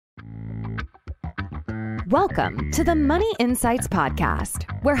Welcome to the Money Insights Podcast,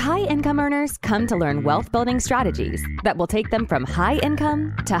 where high-income earners come to learn wealth-building strategies that will take them from high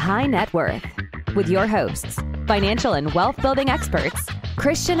income to high net worth. With your hosts, financial and wealth-building experts,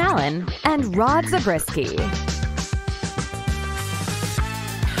 Christian Allen and Rod Zabriskie.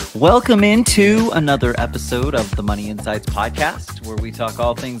 Welcome into another episode of the Money Insights Podcast, where we talk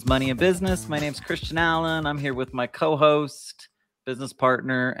all things money and business. My name's Christian Allen. I'm here with my co-host, business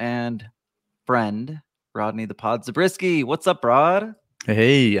partner, and friend, Rodney the Pod Zabriskie. What's up, Rod?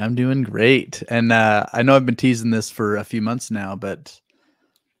 Hey, I'm doing great. And I know I've been teasing this for a few months now, but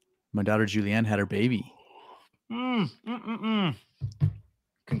my daughter Julianne had her baby.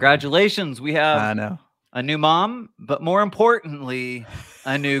 Congratulations. We have I know. a new mom, but more importantly,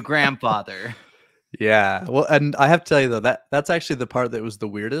 a new grandfather. Yeah. Well, and I have to tell you, though, that's actually the part that was the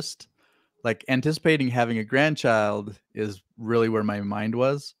weirdest. Like, anticipating having a grandchild is really where my mind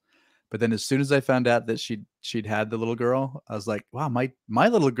was. But then as soon as I found out that she'd had the little girl, I was like, wow, my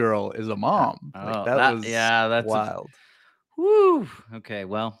little girl is a mom. Like, that's wild. Woo. Okay,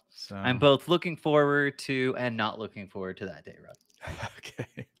 well, So, I'm both looking forward to and not looking forward to that day, Rod.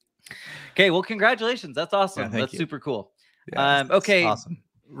 okay. Okay, well, congratulations. That's awesome. Yeah, thank That's you. super cool. Yeah, it's Okay, awesome.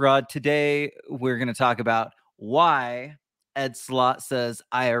 Rod, today we're going to talk about why Ed Slott says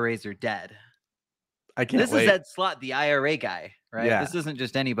IRAs are dead. I can't This wait. is Ed Slott, the IRA guy, right? Yeah. This isn't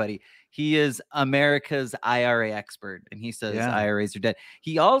just anybody. He is America's IRA expert, and he says Yeah. IRAs are dead.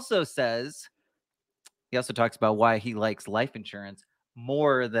 He also talks about why he likes life insurance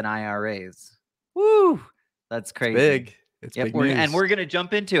more than IRAs. Woo! That's crazy. Big. It's big news. And we're going to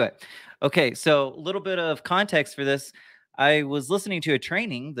jump into it. Okay, so a little bit of context for this. I was listening to a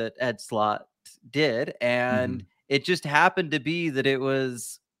training that Ed Slott did, and it just happened to be that it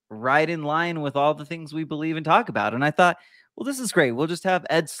was right in line with all the things we believe and talk about. And I thought, well, this is great. We'll just have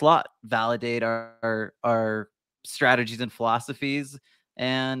Ed Slott validate our strategies and philosophies,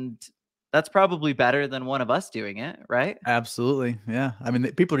 and that's probably better than one of us doing it, right? Absolutely. Yeah. I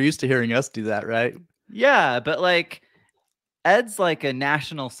mean, people are used to hearing us do that, right? Yeah, but like Ed's like a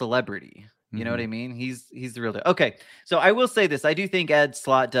national celebrity. You know what I mean? He's the real deal. Okay, so I will say this. I do think Ed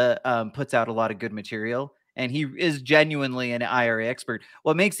Slott puts out a lot of good material, and he is genuinely an IRA expert.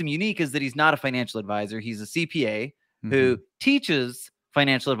 What makes him unique is that he's not a financial advisor. He's a CPA who teaches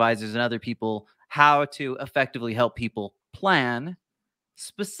financial advisors and other people how to effectively help people plan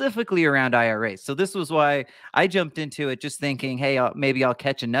specifically around IRAs. So this was why I jumped into it just thinking, hey, maybe I'll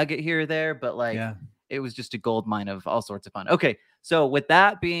catch a nugget here or there, but like it was just a gold mine of all sorts of fun. Okay, so with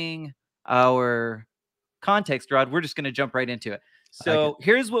that being our context, Rod, we're just going to jump right into it. So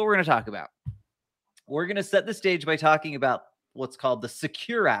here's what we're going to talk about. We're going to set the stage by talking about what's called the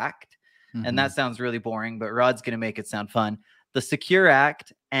Secure Act. And that sounds really boring, but Rod's going to make it sound fun. The Secure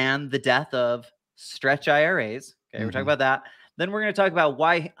Act and the death of stretch IRAs. Okay, we're talking about that. Then we're going to talk about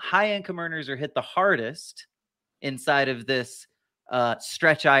why high-income earners are hit the hardest inside of this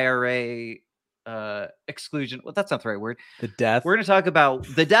stretch IRA exclusion. Well, that's not the right word. The death. We're going to talk about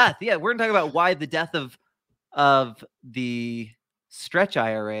the death. Yeah, we're going to talk about why the death of the stretch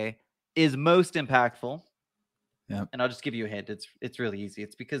IRA is most impactful. Yeah. And I'll just give you a hint. It's really easy.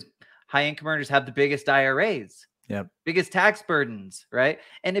 It's because high-income earners have the biggest IRAs. Yep. Biggest tax burdens, right?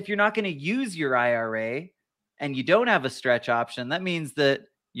 And if you're not going to use your IRA and you don't have a stretch option, that means that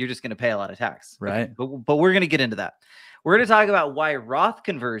you're just going to pay a lot of tax. Right. Okay, but we're going to get into that. We're going to talk about why Roth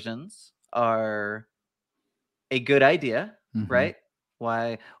conversions are a good idea, right?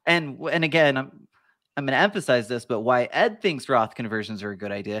 Why, and again, I'm going to emphasize this, but why Ed thinks Roth conversions are a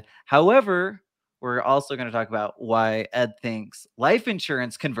good idea. However, we're also going to talk about why Ed thinks life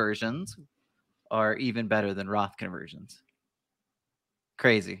insurance conversions are even better than Roth conversions.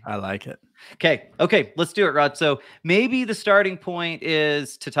 Crazy. I like it. Okay, let's do it, Rod. So maybe the starting point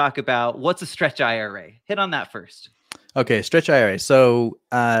is to talk about what's a stretch IRA. Hit on that first. Okay, stretch IRA. So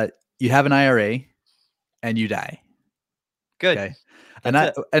you have an IRA and you die. Good. Okay.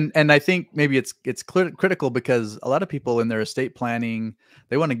 And I think maybe it's critical because a lot of people in their estate planning,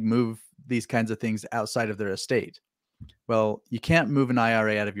 they want to move these kinds of things outside of their estate. Well, you can't move an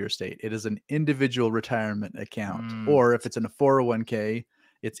IRA out of your estate. It is an individual retirement account. Or if it's in a 401k,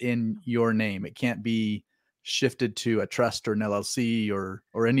 it's in your name. It can't be shifted to a trust or an LLC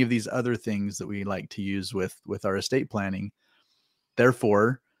or any of these other things that we like to use with our estate planning.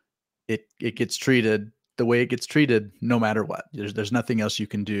 Therefore, it gets treated the way it gets treated no matter what. There's nothing else you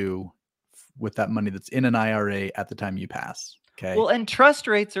can do with that money that's in an IRA at the time you pass. Okay. Well, and trust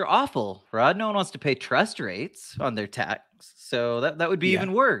rates are awful, Rod. No one wants to pay trust rates on their tax. So that would be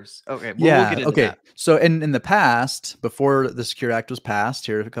even worse. Okay. Well, we'll get into that. So in the past, before the Secure Act was passed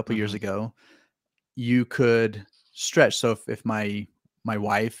here a couple of years ago, you could stretch. So if my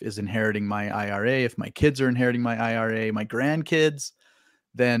wife is inheriting my IRA, if my kids are inheriting my IRA, my grandkids,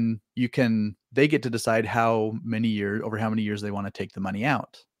 then they get to decide over how many years they want to take the money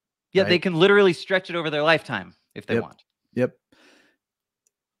out. Yeah, right? they can literally stretch it over their lifetime if they want. Yep.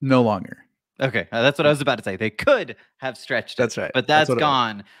 No longer. Okay, that's what I was about to say. They could have stretched it. That's right. But that's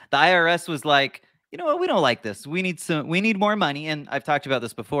gone. The IRS was like, you know what? We don't like this. We need more money. And I've talked about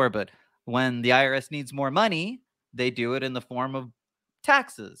this before, but when the IRS needs more money, they do it in the form of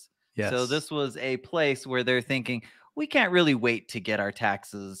taxes. Yes. So this was a place where they're thinking, we can't really wait to get our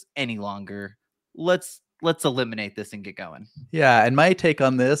taxes any longer. Let's eliminate this and get going. Yeah, and my take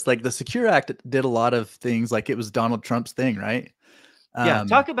on this, like the Secure Act did a lot of things, like it was Donald Trump's thing, right? Yeah,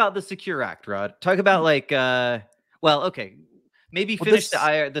 talk about the Secure Act, Rod. Talk about okay, maybe finish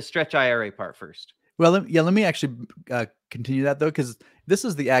the stretch IRA part first. Well, let me actually continue that though, because this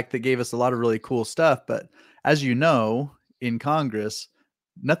is the act that gave us a lot of really cool stuff. But as you know, in Congress,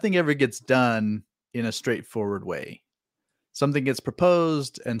 nothing ever gets done in a straightforward way. Something gets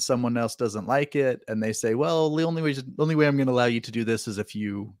proposed and someone else doesn't like it, and they say, well, the only way I'm going to allow you to do this is if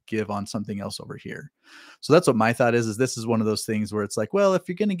you give on something else over here. So that's what my thought is this is one of those things where it's like, well, if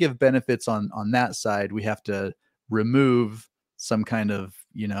you're going to give benefits on that side, we have to remove some kind of,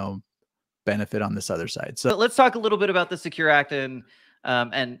 benefit on this other side. So let's talk a little bit about the Secure Act and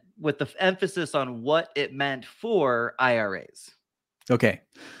with the emphasis on what it meant for IRAs. Okay.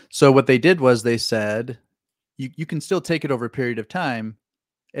 So what they did was they said, you can still take it over a period of time.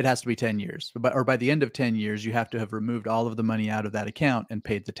 It has to be 10 years, or by the end of 10 years, you have to have removed all of the money out of that account and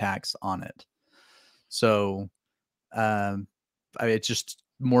paid the tax on it. So, it's just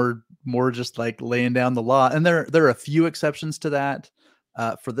more just like laying down the law. And there are a few exceptions to that.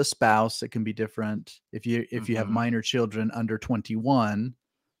 For the spouse, it can be different. If you have minor children under 21,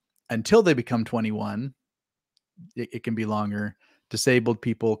 until they become 21, it can be longer. Disabled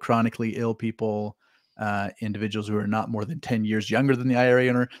people, chronically ill people, individuals who are not more than 10 years younger than the IRA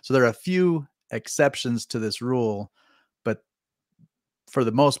owner. So there are a few exceptions to this rule, but for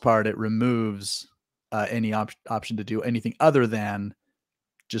the most part, it removes any option to do anything other than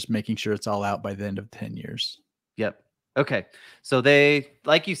just making sure it's all out by the end of 10 years. Yep. Okay. So they,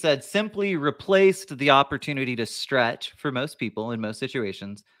 like you said, simply replaced the opportunity to stretch for most people in most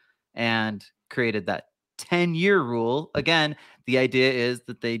situations and created that 10-year rule. Again, the idea is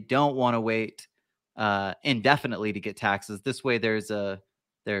that they don't want to wait indefinitely to get taxes. This way there's a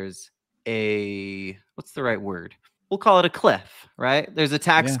what's the right word? We'll call it a cliff, right? There's a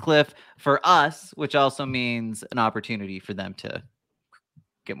tax cliff for us, which also means an opportunity for them to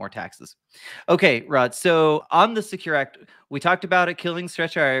get more taxes. Okay, Rod. So on the Secure Act, we talked about it killing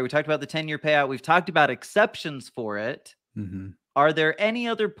stretch IRA. We talked about the 10-year payout. We've talked about exceptions for it. Mm-hmm. Are there any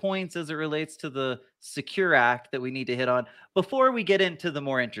other points as it relates to the Secure Act that we need to hit on before we get into the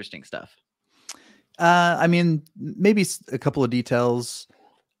more interesting stuff? Maybe a couple of details.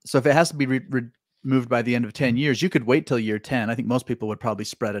 So if it has to be removed by the end of 10 years, you could wait till year 10. I think most people would probably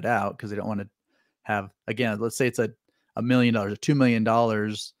spread it out because they don't want to have, again, let's say it's $1 million or $2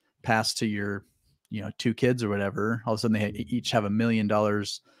 million passed to your, 2 kids or whatever. All of a sudden they each have $1 million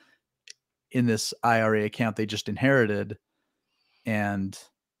in this IRA account they just inherited, and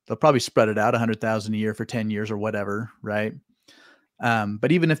they'll probably spread it out $100,000 a year for 10 years or whatever. Right.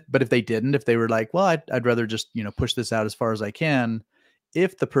 But if they didn't, if they were like, well, I'd rather just, push this out as far as I can.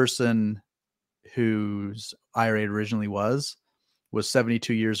 If the person whose IRA originally was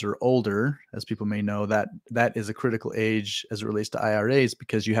 72 years or older, as people may know, that is a critical age as it relates to IRAs,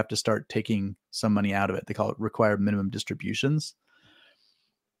 because you have to start taking some money out of it. They call it required minimum distributions.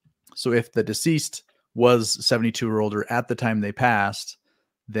 So if the deceased was 72 or older at the time they passed,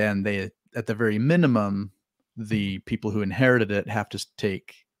 then they, at the very minimum, the people who inherited it have to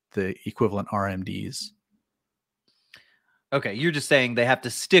take the equivalent RMDs. Okay, you're just saying they have to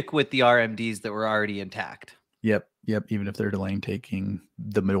stick with the RMDs that were already intact. Yep. Even if they're delaying taking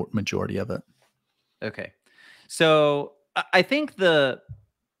the majority of it. Okay. So I think the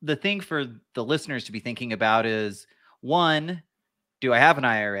thing for the listeners to be thinking about is, one, do I have an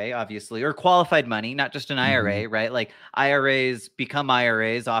IRA, obviously, or qualified money, not just an IRA, right? Like IRAs become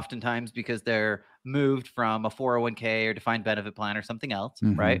IRAs oftentimes because they're moved from a 401k or defined benefit plan or something else,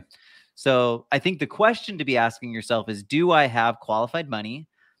 right? So I think the question to be asking yourself is, do I have qualified money?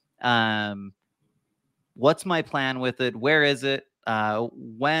 What's my plan with it? Where is it?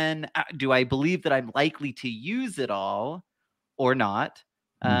 When do I believe that I'm likely to use it all or not?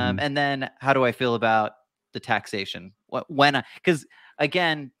 And then how do I feel about the taxation? Because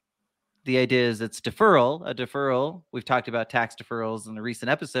again, the idea is it's deferral. A deferral, we've talked about tax deferrals in a recent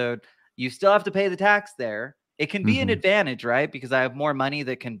episode. You still have to pay the tax there. It can be an advantage, right? Because I have more money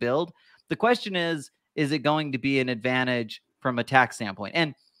that can build. The question is it going to be an advantage from a tax standpoint?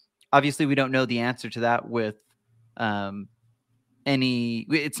 And obviously we don't know the answer to that with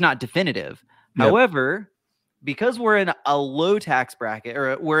it's not definitive. Yep. However, because we're in a low tax bracket,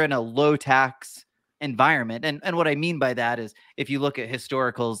 or we're in a low tax environment, and what I mean by that is, if you look at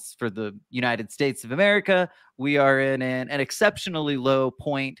historicals for the United States of America, we are in an exceptionally low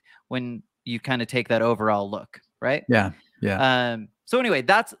point when you kind of take that overall look, right? Yeah. Yeah. So anyway,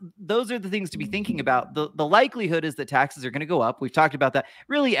 those are the things to be thinking about. The likelihood is that taxes are going to go up. We've talked about that.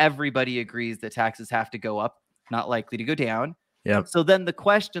 Really, everybody agrees that taxes have to go up, not likely to go down. Yep. So then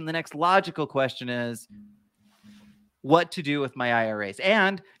the next logical question is, what to do with my IRAs,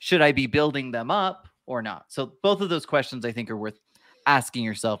 and should I be building them up or not? So both of those questions I think are worth asking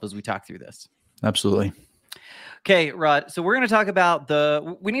yourself as we talk through this. Absolutely. Okay, Rod. So we're going to talk about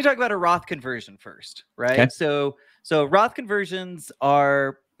we need to talk about a Roth conversion first, right? Okay. So Roth conversions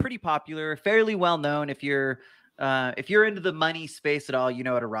are pretty popular, fairly well known. If you're into the money space at all, you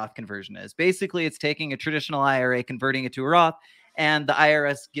know what a Roth conversion is. Basically, it's taking a traditional IRA, converting it to a Roth, and the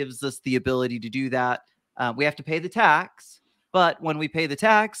IRS gives us the ability to do that. We have to pay the tax, but when we pay the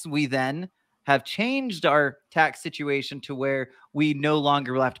tax, we then have changed our tax situation to where we no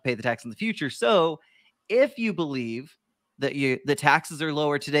longer will have to pay the tax in the future. So if you believe that the taxes are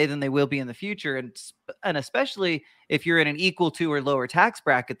lower today than they will be in the future, and especially if you're in an equal to or lower tax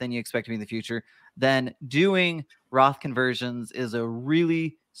bracket than you expect to be in the future, then doing Roth conversions is a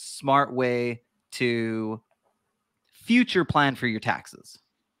really smart way to future plan for your taxes.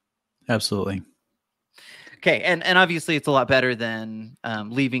 Absolutely. Okay, and obviously it's a lot better than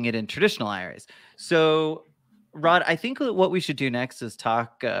leaving it in traditional IRAs. So, Rod, I think that what we should do next is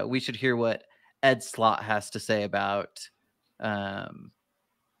talk. We should hear what Ed Slott has to say about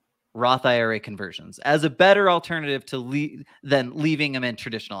Roth IRA conversions as a better alternative than leaving them in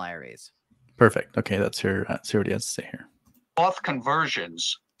traditional IRAs. Perfect. Okay, let's hear what he has to say here. Roth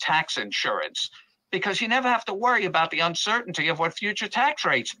conversions, tax insurance, because you never have to worry about the uncertainty of what future tax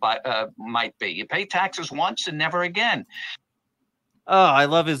rates might be. You pay taxes once and never again. Oh, I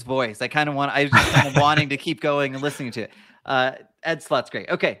love his voice. I was just kind of wanting to keep going and listening to it. Ed Slott's great.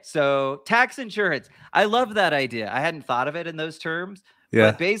 Okay, so tax insurance. I love that idea. I hadn't thought of it in those terms.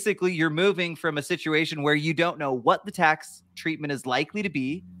 Yeah. But basically, you're moving from a situation where you don't know what the tax treatment is likely to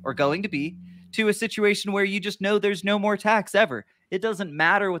be or going to be, to a situation where you just know there's no more tax ever. It doesn't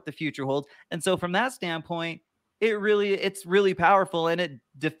matter what the future holds. And so from that standpoint, it's really powerful, and it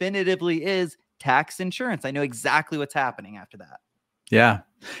definitively is tax insurance. I know exactly what's happening after that. Yeah.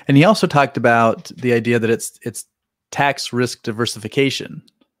 And he also talked about the idea that it's tax risk diversification,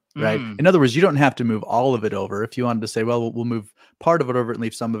 right? In other words, you don't have to move all of it over. If you wanted to say, well, we'll move part of it over and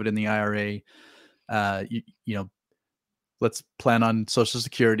leave some of it in the IRA, you know, let's plan on Social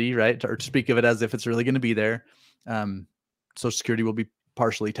Security, right? Or speak of it as if it's really going to be there. Social Security will be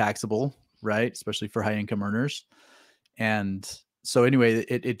partially taxable, right? Especially for high income earners. And so anyway,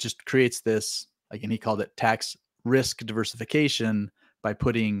 it just creates this, again, he called it tax risk diversification by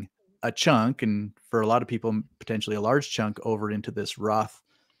putting a chunk, and for a lot of people, potentially a large chunk, over into this Roth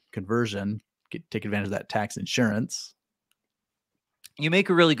conversion, take advantage of that tax insurance. You make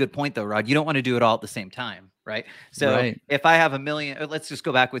a really good point though, Rod. You don't want to do it all at the same time, right? So if I have $1 million, let's just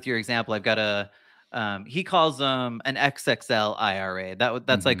go back with your example. I've got he calls them an XXL IRA.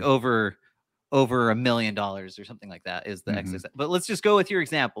 That's like over $1 million or something like that is the XXL. But let's just go with your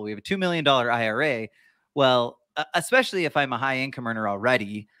example. We have a $2 million IRA. Well, especially if I'm a high income earner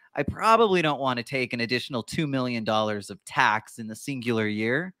already, I probably don't want to take an additional $2 million of tax in the singular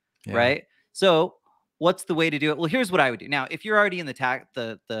year, right? So what's the way to do it? Well, here's what I would do. Now, if you're already in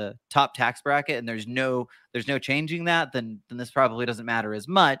the top tax bracket and there's no changing that, then this probably doesn't matter as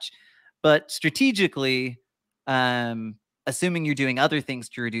much. But strategically, assuming you're doing other things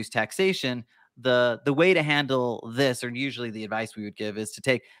to reduce taxation, the way to handle this, or usually the advice we would give, is to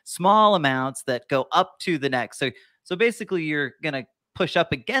take small amounts that go up to the next. So basically, you're going to push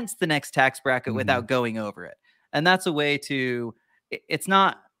up against the next tax bracket without going over it. And that's a way to, it's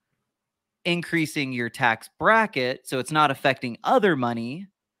not increasing your tax bracket, so it's not affecting other money,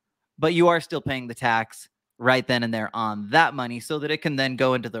 but you are still paying the tax right then and there on that money, so that it can then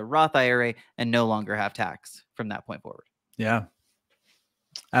go into the Roth IRA and no longer have tax from that point forward. Yeah,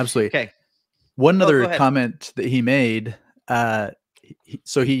 absolutely. Okay. One other comment that he made.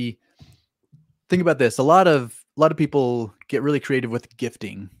 So he, think about this. A lot of people get really creative with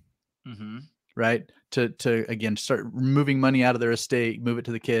gifting, right? To again, start moving money out of their estate, move it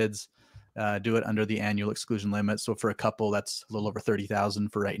to the kids. do it under the annual exclusion limit. So for a couple, that's a little over 30,000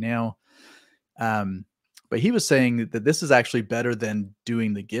 for right now. But he was saying that this is actually better than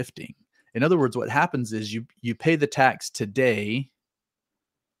doing the gifting. In other words, what happens is you pay the tax today,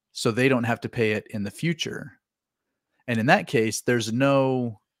 so they don't have to pay it in the future. And in that case, there's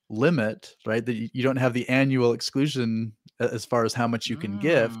no limit, right? That you don't have the annual exclusion as far as how much you can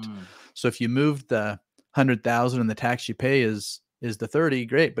gift. So if you moved the 100,000 and the tax you pay is the 30,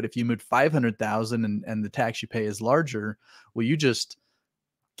 great. But if you moved 500,000 and the tax you pay is larger, well, you just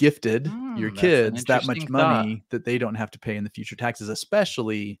gifted your kids that much money that they don't have to pay in the future taxes,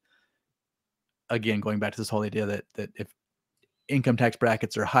 especially, again, going back to this whole idea that if income tax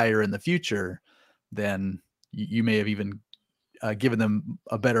brackets are higher in the future, then you may have even given them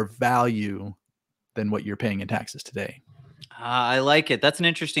a better value than what you're paying in taxes today. I like it. That's an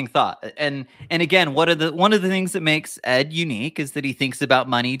interesting thought. And again, one of the things that makes Ed unique is that he thinks about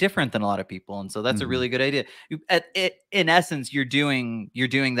money different than a lot of people. And so that's a really good idea. In essence, you're doing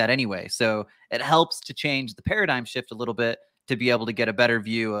that anyway. So it helps to change the paradigm shift a little bit to be able to get a better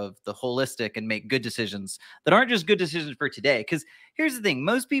view of the holistic and make good decisions that aren't just good decisions for today. Because here's the thing.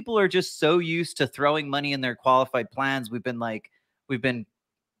 Most people are just so used to throwing money in their qualified plans. We've been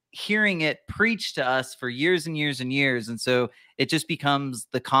hearing it preached to us for years and years and years. And so it just becomes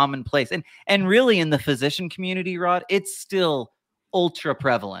the commonplace. And really in the physician community, Rod, it's still ultra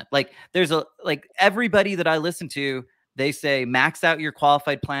prevalent. Like everybody that I listen to, they say, max out your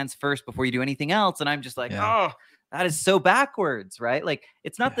qualified plans first before you do anything else. And I'm just like, oh, that is so backwards, right? Like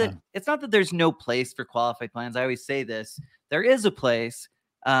it's not that there's no place for qualified plans. I always say this, there is a place.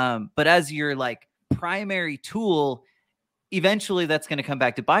 But as your like primary tool, eventually that's going to come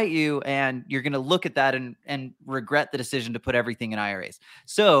back to bite you, and you're going to look at that and regret the decision to put everything in IRAs.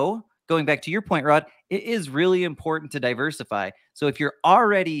 So going back to your point, Rod, it is really important to diversify. So if you're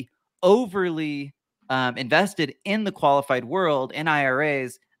already overly invested in the qualified world in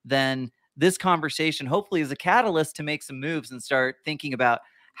IRAs, then this conversation hopefully is a catalyst to make some moves and start thinking about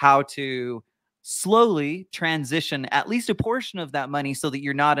how to slowly transition at least a portion of that money so that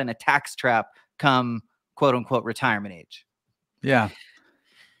you're not in a tax trap come quote unquote retirement age. Yeah.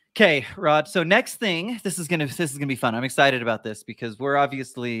 Okay, Rod. So next thing, this is gonna be fun. I'm excited about this because we're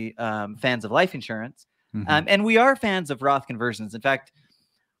obviously fans of life insurance, and we are fans of Roth conversions. In fact,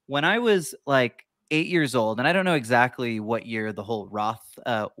 when I was like 8 years old, and I don't know exactly what year the whole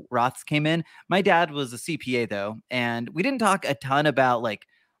Roths came in. My dad was a CPA though, and we didn't talk a ton about like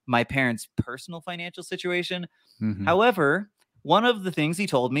my parents' personal financial situation. However, one of the things he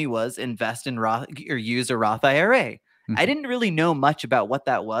told me was invest in Roth or use a Roth IRA. I didn't really know much about what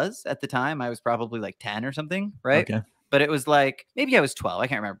that was at the time. I was probably like 10 or something, right? Okay. But it was like, maybe I was 12. I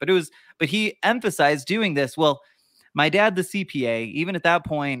can't remember. But he emphasized doing this. Well, my dad, the CPA, even at that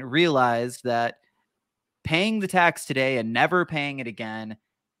point, realized that paying the tax today and never paying it again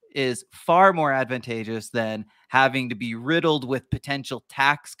is far more advantageous than having to be riddled with potential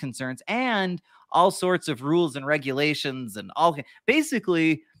tax concerns and all sorts of rules and regulations and all.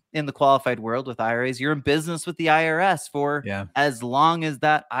 Basically, in the qualified world with IRAs, you're in business with the IRS for as long as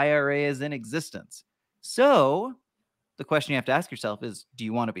that IRA is in existence. So the question you have to ask yourself is, do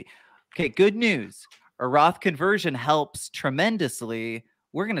you want to be? Okay, good news. A Roth conversion helps tremendously.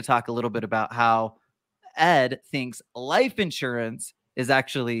 We're going to talk a little bit about how Ed thinks life insurance is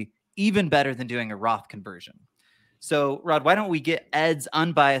actually even better than doing a Roth conversion. So, Rod, why don't we get Ed's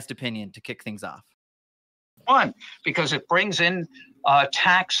unbiased opinion to kick things off? One, because it brings in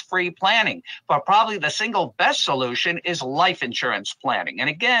tax-free planning. But probably the single best solution is life insurance planning. And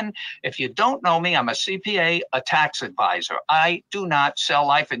again, if you don't know me, I'm a CPA, a tax advisor. I do not sell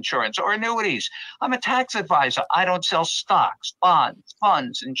life insurance or annuities. I'm a tax advisor. I don't sell stocks, bonds,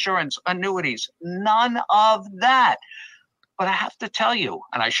 funds, insurance, annuities, none of that. But I have to tell you,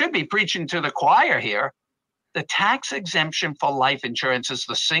 and I should be preaching to the choir here, the tax exemption for life insurance is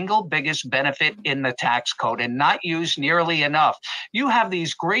the single biggest benefit in the tax code and not used nearly enough. You have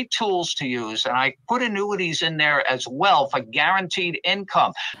these great tools to use, and I put annuities in there as well for guaranteed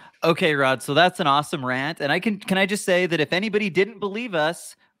income. Okay, Rod, so that's an awesome rant. And can I just say that if anybody didn't believe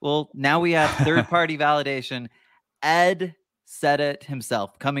us, well, now we have third-party validation. Ed said it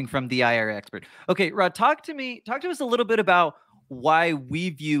himself, coming from the IRA expert. Okay, Rod, talk to us a little bit about why we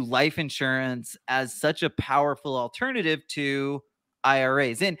view life insurance as such a powerful alternative to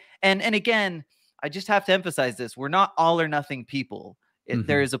IRAs. And again, I just have to emphasize this. We're not all or nothing people.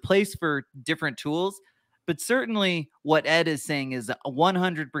 There is a place for different tools, but certainly what Ed is saying is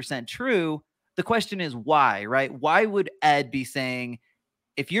 100% true. The question is why, right? Why would Ed be saying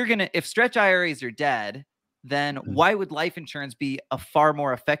if stretch IRAs are dead, then why would life insurance be a far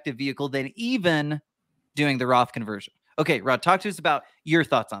more effective vehicle than even doing the Roth conversion? Okay, Rod, talk to us about your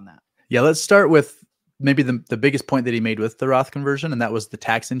thoughts on that. Yeah, let's start with maybe the biggest point that he made with the Roth conversion, and that was the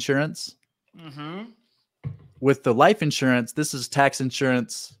tax insurance. Mm-hmm. With the life insurance, this is tax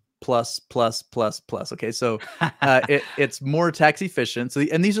insurance plus, plus, plus, plus. Okay, so it's more tax efficient. So,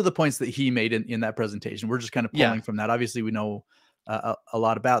 and these are the points that he made in that presentation. We're just kind of pulling from that. Obviously, we know a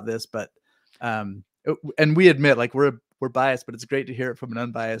lot about this, but and we admit, like, we're biased, but it's great to hear it from an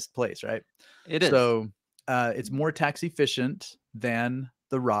unbiased place, right? It is. So it's more tax efficient than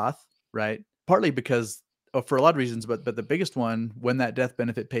the Roth, right? Partly because for a lot of reasons, but the biggest one, when that death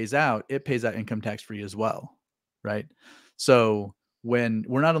benefit pays out, it pays out income tax free as well, right? So when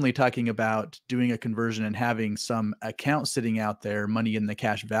we're not only talking about doing a conversion and having some account sitting out there, money in the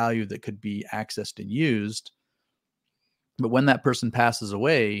cash value that could be accessed and used, but when that person passes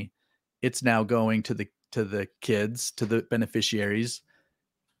away, it's now going to the kids, to the beneficiaries,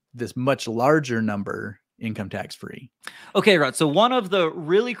 this much larger number, income tax free. Okay, Rod. So one of the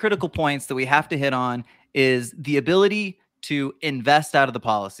really critical points that we have to hit on is the ability to invest out of the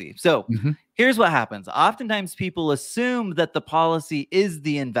policy. So here's what happens. Oftentimes people assume that the policy is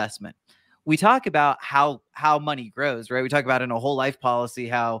the investment. We talk about how money grows, right? We talk about in a whole life policy,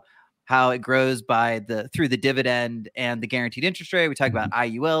 how it grows through the dividend and the guaranteed interest rate. We talk about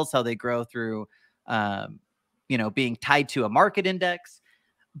IULs, how they grow through, being tied to a market index.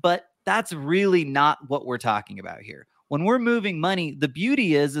 But that's really not what we're talking about here. When we're moving money, the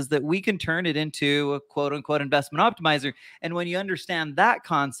beauty is that we can turn it into a quote unquote investment optimizer. And when you understand that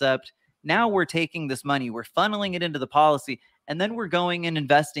concept, now we're taking this money, we're funneling it into the policy, and then we're going and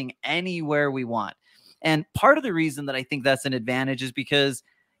investing anywhere we want. And part of the reason that I think that's an advantage is because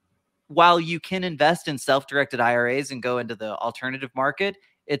while you can invest in self-directed IRAs and go into the alternative market,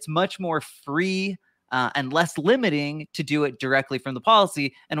 it's much more free and less limiting to do it directly from the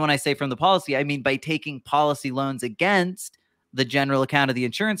policy. And when I say from the policy, I mean by taking policy loans against the general account of the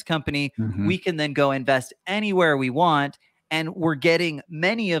insurance company, we can then go invest anywhere we want. And we're getting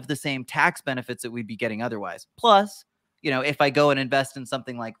many of the same tax benefits that we'd be getting otherwise. Plus, if I go and invest in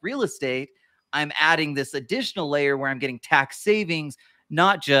something like real estate, I'm adding this additional layer where I'm getting tax savings,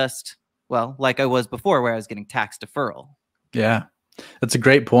 not just, like I was before, where I was getting tax deferral. Yeah, that's a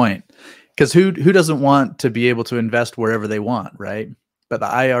great point. Because who doesn't want to be able to invest wherever they want, right? But the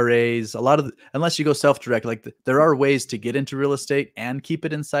IRAs, unless you go self-direct, there are ways to get into real estate and keep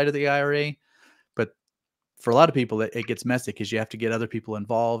it inside of the IRA. But for a lot of people, it gets messy because you have to get other people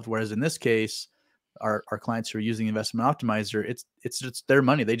involved. Whereas in this case, our clients who are using Investment Optimizer, it's just their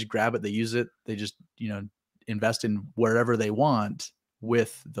money. They just grab it, they use it, they just invest in wherever they want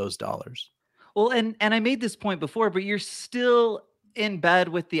with those dollars. Well, and I made this point before, but you're still in bed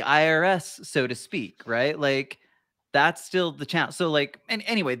with the IRS, so to speak, right? Like that's still the challenge. So and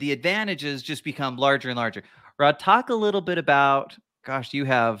anyway, the advantages just become larger and larger. Rod, talk a little bit about, gosh, you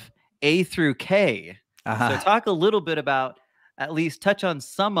have A through K. So talk a little bit about, at least touch on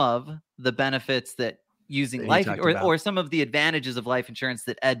some of the benefits that using life or some of the advantages of life insurance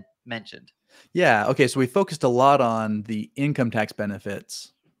that Ed mentioned. Yeah. Okay. So we focused a lot on the income tax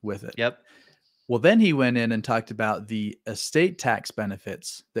benefits with it. Yep. Well, then he went in and talked about the estate tax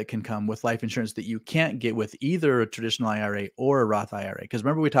benefits that can come with life insurance that you can't get with either a traditional IRA or a Roth IRA. Because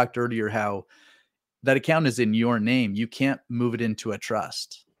remember we talked earlier how that account is in your name. You can't move it into a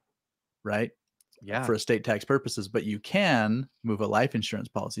trust, right? Yeah. For estate tax purposes, but you can move a life insurance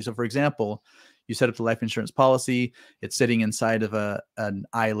policy. So for example, you set up the life insurance policy, it's sitting inside of an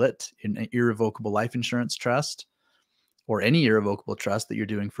ILIT, an irrevocable life insurance trust, or any irrevocable trust that you're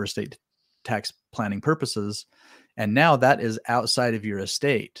doing for estate tax planning purposes. And now that is outside of your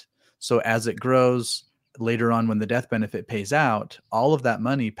estate. So as it grows later on, when the death benefit pays out, all of that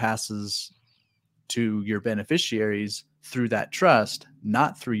money passes to your beneficiaries through that trust,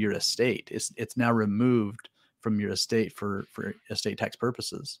 not through your estate. It's now removed from your estate for estate tax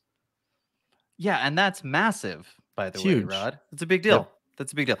purposes. Yeah. And that's massive, by the Huge. way, Rod. It's a big deal. Yep.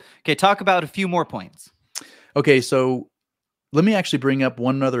 That's a big deal. Okay. Talk about a few more points. Okay. So let me actually bring up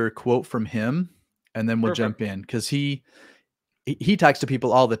one other quote from him, and then we'll Perfect. jump in, because he talks to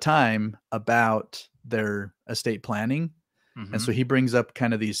people all the time about their estate planning. And so he brings up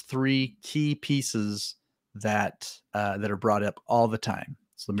kind of these three key pieces that are brought up all the time.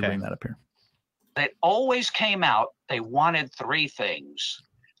 So let me bring that up here. It always came out, they wanted three things.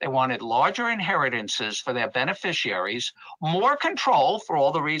 They wanted larger inheritances for their beneficiaries, more control for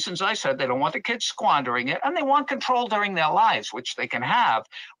all the reasons I said. They don't want the kids squandering it, and they want control during their lives, which they can have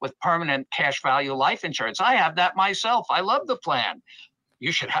with permanent cash value life insurance. I have that myself. I love the plan.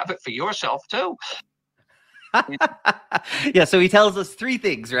 You should have it for yourself too. Yeah, so he tells us three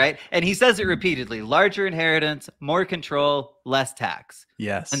things, right? And he says it repeatedly: larger inheritance, more control, less tax.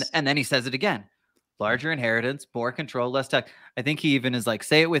 Yes. And then he says it again: larger inheritance, more control, less tax. I think he even is like,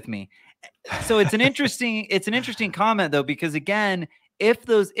 say it with me. So it's an interesting comment though, because again, if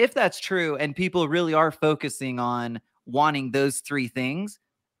that's true and people really are focusing on wanting those three things,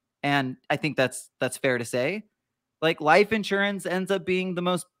 and I think that's fair to say, like life insurance ends up being the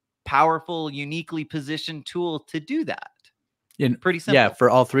most powerful, uniquely positioned tool to do that. Pretty simple. Yeah, for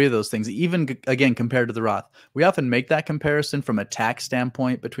all three of those things, even again, compared to the Roth. We often make that comparison from a tax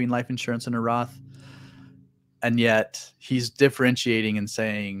standpoint between life insurance and a Roth. And yet he's differentiating and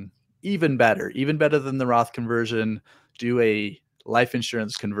saying even better than the Roth conversion, do a life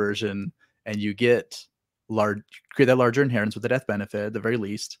insurance conversion and you create that larger inheritance with the death benefit at the very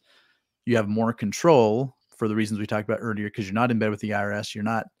least. You have more control for the reasons we talked about earlier, because you're not in bed with the IRS. You're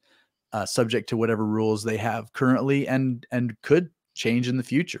not subject to whatever rules they have currently and could change in the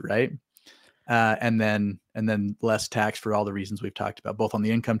future, right? And then less tax for all the reasons we've talked about, both on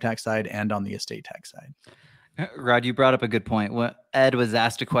the income tax side and on the estate tax side. Rod, you brought up a good point. When Ed was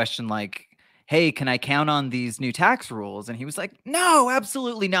asked a question like, hey, can I count on these new tax rules? And he was like, no,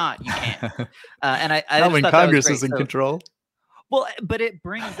 absolutely not. You can't. And I not when Congress is in control. Well, but it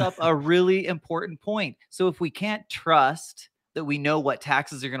brings up a really important point. So if we can't trust that we know what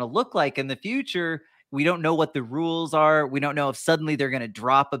taxes are going to look like in the future, we don't know what the rules are. We don't know if suddenly they're going to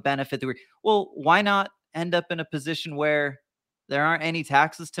drop a benefit. Well, why not end up in a position where there aren't any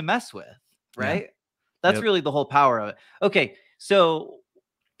taxes to mess with, right? Yeah. That's really the whole power of it. Okay, so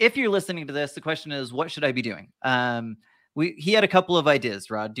if you're listening to this, the question is, what should I be doing? He had a couple of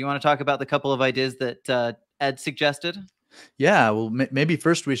ideas, Rod. Do you want to talk about the couple of ideas that Ed suggested? Yeah, well, maybe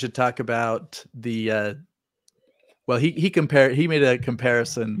first we should talk about the well, he made a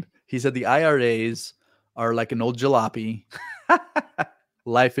comparison. He said the IRAs are like an old jalopy.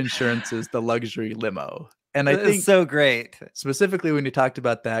 Life insurance is the luxury limo. And I think so great. Specifically when you talked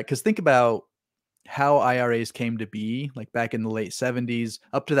about that, because think about how IRAs came to be, like back in the late 70s.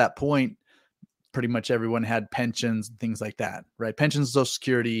 Up to that point, pretty much everyone had pensions and things like that, right? Pensions, Social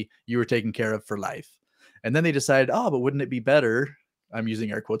Security, you were taken care of for life. And then they decided, oh, but wouldn't it be better, I'm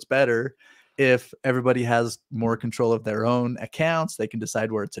using air quotes, better, if everybody has more control of their own accounts, they can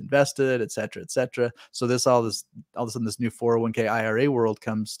decide where it's invested, et cetera, et cetera. So all of a sudden this new 401k IRA world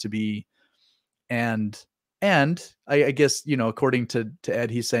comes to be. And I guess, according to Ed,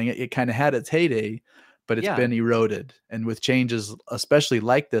 he's saying it kind of had its heyday, but it's been eroded. And with changes, especially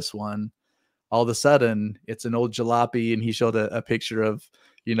like this one, all of a sudden it's an old jalopy. And he showed a picture of,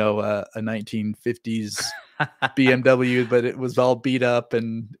 a 1950s BMW, but it was all beat up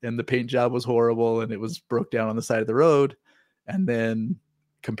and the paint job was horrible and it was broke down on the side of the road. And then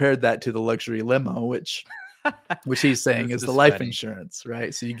compared that to the luxury limo, which he's saying is the life insurance,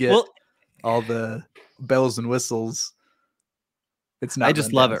 right? So you get all the bells and whistles. It's not. I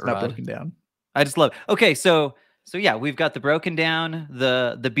just love it. It's not broken down. I just love it. Okay, so yeah, we've got the broken down,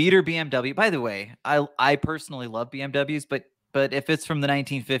 the beater BMW. By the way, I personally love BMWs, but if it's from the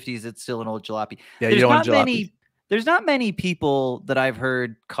 1950s, it's still an old jalopy. Yeah, you don't want jalopy. There's not many people that I've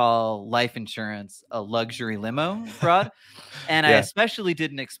heard call life insurance a luxury limo, Rod. And I especially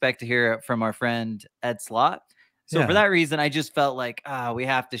didn't expect to hear it from our friend Ed Slott. So for that reason, I just felt like, we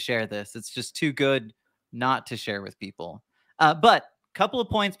have to share this. It's just too good not to share with people. But a couple of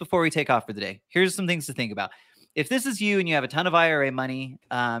points before we take off for the day. Here's some things to think about. If this is you and you have a ton of IRA money,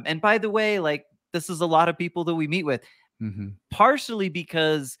 and by the way, like this is a lot of people that we meet with, partially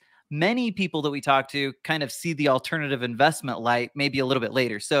because many people that we talk to kind of see the alternative investment light maybe a little bit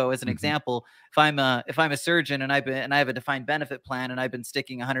later. So as an example, if I'm a surgeon and I have a defined benefit plan and I've been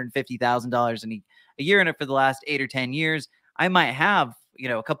sticking $150,000 a year in it for the last 8 or 10 years, I might have,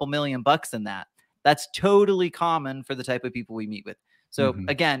 a couple $1,000,000 in that. That's totally common for the type of people we meet with. So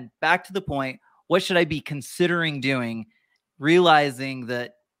again, back to the point, what should I be considering doing? Realizing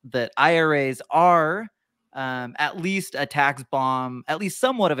that IRAs are at least a tax bomb, at least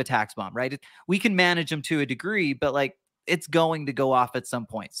somewhat of a tax bomb, right? We can manage them to a degree, but like it's going to go off at some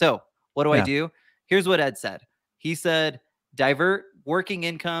point. So what do I do? Here's what Ed said. He said, divert working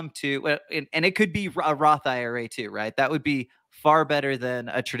income to, and it could be a Roth IRA too, right? That would be far better than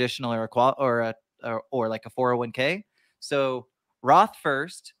a traditional or like a 401k. So Roth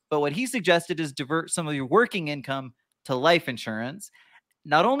first, but what he suggested is divert some of your working income to life insurance.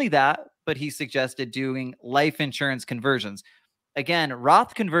 Not only that, but he suggested doing life insurance conversions. Again,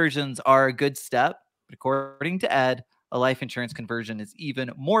 Roth conversions are a good step, but according to Ed, a life insurance conversion is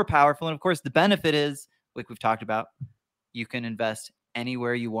even more powerful. And of course, the benefit is, like we've talked about, you can invest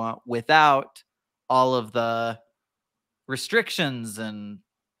anywhere you want without all of the restrictions and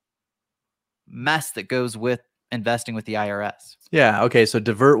mess that goes with investing with the IRS. Yeah. Okay. So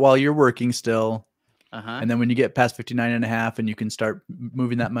divert while you're working still. Uh-huh. And then when you get past 59 and a half and you can start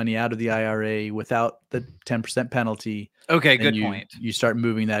moving that money out of the IRA without the 10% penalty. Okay, good point. You start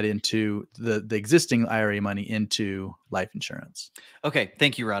moving that into the existing IRA money into life insurance. Okay,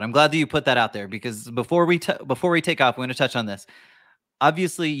 thank you, Rod. I'm glad that you put that out there, because before we take off, we want to touch on this.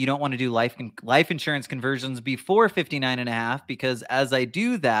 Obviously, you don't want to do life insurance conversions before 59 and a half, because as I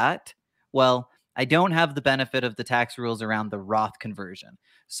do that, well, I don't have the benefit of the tax rules around the Roth conversion.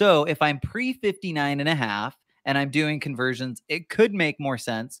 So if I'm pre 59 and a half and I'm doing conversions, it could make more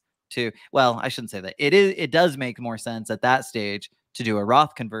sense to, well, I shouldn't say that. It does make more sense at that stage to do a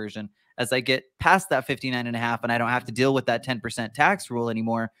Roth conversion. As I get past that 59 and a half and I don't have to deal with that 10% tax rule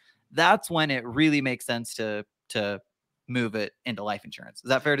anymore, that's when it really makes sense to move it into life insurance. Is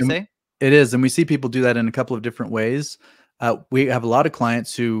that fair to say? It is. And we see people do that in a couple of different ways. We have a lot of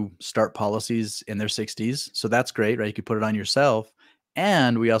clients who start policies in their 60s. So that's great, right? You could put it on yourself.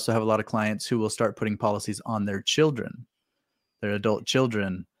 And we also have a lot of clients who will start putting policies on their children, their adult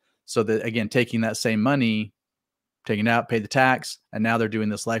children. So that, again, taking that same money, taking it out, pay the tax, and now they're doing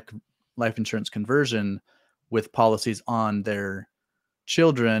this life insurance conversion with policies on their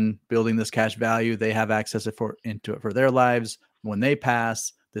children, building this cash value. They have access into it for their lives. When they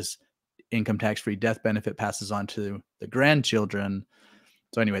pass, this income tax-free death benefit passes on to the grandchildren.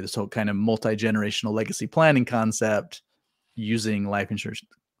 So anyway, this whole kind of multi-generational legacy planning concept using life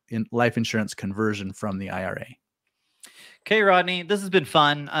insurance conversion from the IRA. Okay, Rodney, this has been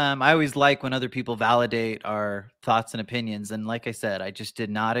fun. I always like when other people validate our thoughts and opinions. And like I said, I just did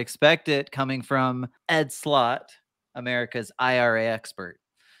not expect it coming from Ed Slott, America's IRA expert.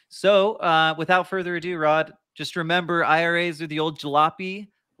 So without further ado, Rod, just remember, IRAs are the old jalopy.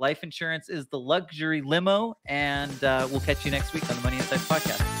 Life insurance is the luxury limo. And we'll catch you next week on the Money Insights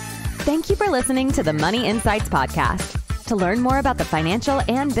Podcast. Thank you for listening to the Money Insights Podcast. To learn more about the financial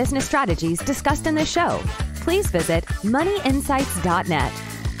and business strategies discussed in this show, please visit moneyinsights.net.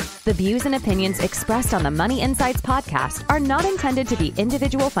 The views and opinions expressed on the Money Insights Podcast are not intended to be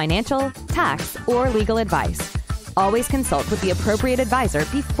individual financial, tax, or legal advice. Always consult with the appropriate advisor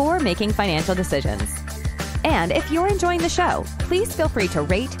before making financial decisions. And if you're enjoying the show, please feel free to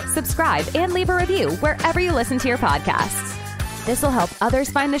rate, subscribe, and leave a review wherever you listen to your podcasts. This will help others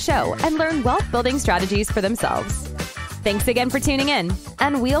find the show and learn wealth-building strategies for themselves. Thanks again for tuning in,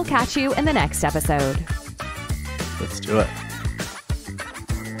 and we'll catch you in the next episode. Let's do it.